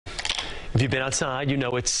If you've been outside, you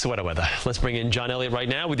know it's sweater weather. Let's bring in John Elliott right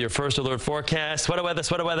now with your first alert forecast. Sweater weather,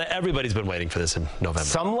 sweater weather. Everybody's been waiting for this in November.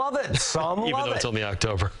 Some love it. Some love it. Even though it's only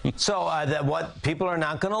October. So what people are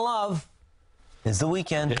not going to love is the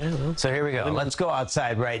weekend. Yeah, so here we go. Let's go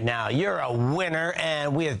outside right now. You're a winner,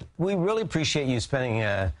 and we really appreciate you spending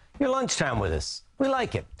your lunchtime with us. We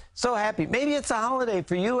like it. So happy. Maybe it's a holiday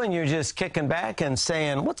for you and you're just kicking back and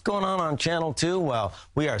saying, what's going on Channel 2? Well,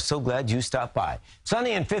 we are so glad you stopped by.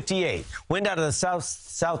 Sunny and 58. Wind out of the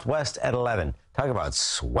southwest at 11. Talk about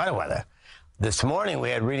sweater weather. This morning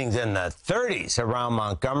we had readings in the 30s around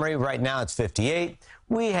Montgomery. Right now it's 58.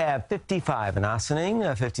 We have 55 in Ossining,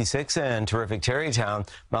 56 in terrific Terrytown.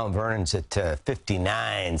 Mount Vernon's at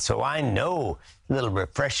 59. So I know a little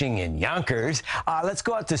refreshing in Yonkers. Let's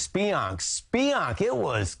go out to Speonk. Speonk, it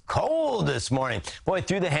was cold this morning. Boy,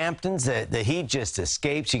 through the Hamptons, the heat just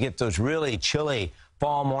escapes. You get those really chilly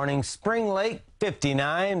fall mornings. Spring Lake,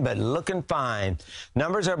 59, but looking fine.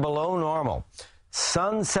 Numbers are below normal.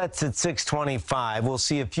 Sun sets at 6:25. We'll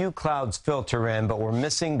see a few clouds filter in, but we're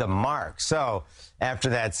missing the mark. So after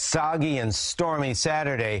that soggy and stormy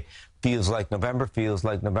Saturday, feels like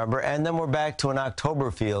November, and then we're back to an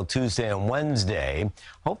October feel Tuesday and Wednesday.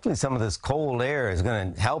 Hopefully some of this cold air is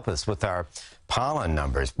going to help us with our pollen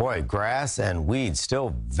numbers. Boy, grass and weeds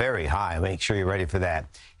still very high. Make sure you're ready for that.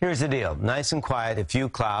 Here's the deal. Nice and quiet, a few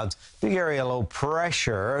clouds. Big area low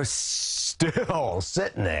pressure still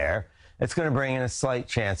sitting there. It's going to bring in a slight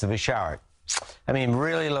chance of a shower. I mean,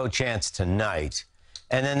 really low chance tonight.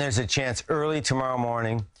 And then there's a chance early tomorrow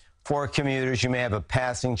morning. For commuters, you may have a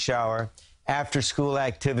passing shower. After school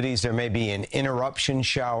activities, there may be an interruption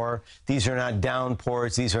shower. These are not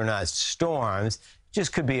downpours. These are not storms.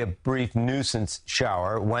 Just could be a brief nuisance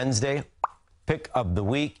shower. Wednesday, pick of the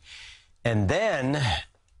week. And then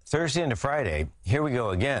Thursday into Friday, here we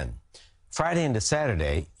go again. Friday into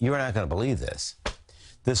Saturday, you're not going to believe this.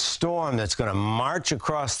 The storm that's going to march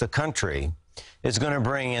across the country is going to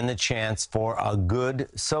bring in the chance for a good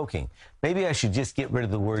soaking. Maybe I should just get rid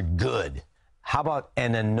of the word good. How about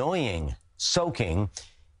an annoying soaking?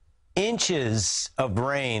 Inches of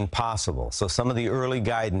rain possible. So some of the early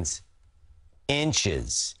guidance,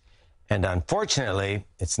 inches. And unfortunately,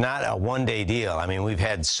 it's not a one-day deal. I mean, we've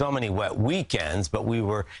had so many wet weekends, but we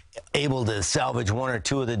were able to salvage one or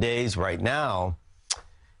two of the days. Right now,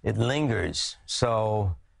 it lingers.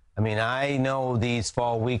 So, I mean, I know these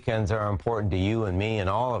fall weekends are important to you and me and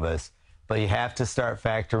all of us, but you have to start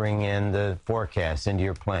factoring in the forecast into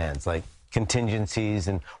your plans, like contingencies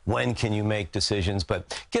and when can you make decisions.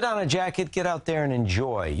 But get on a jacket, get out there and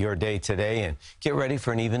enjoy your day today and get ready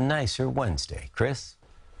for an even nicer Wednesday. Chris?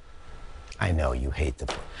 I know you hate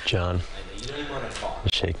the... John, You don't even want to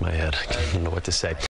talk. shake my head. I don't know what to say.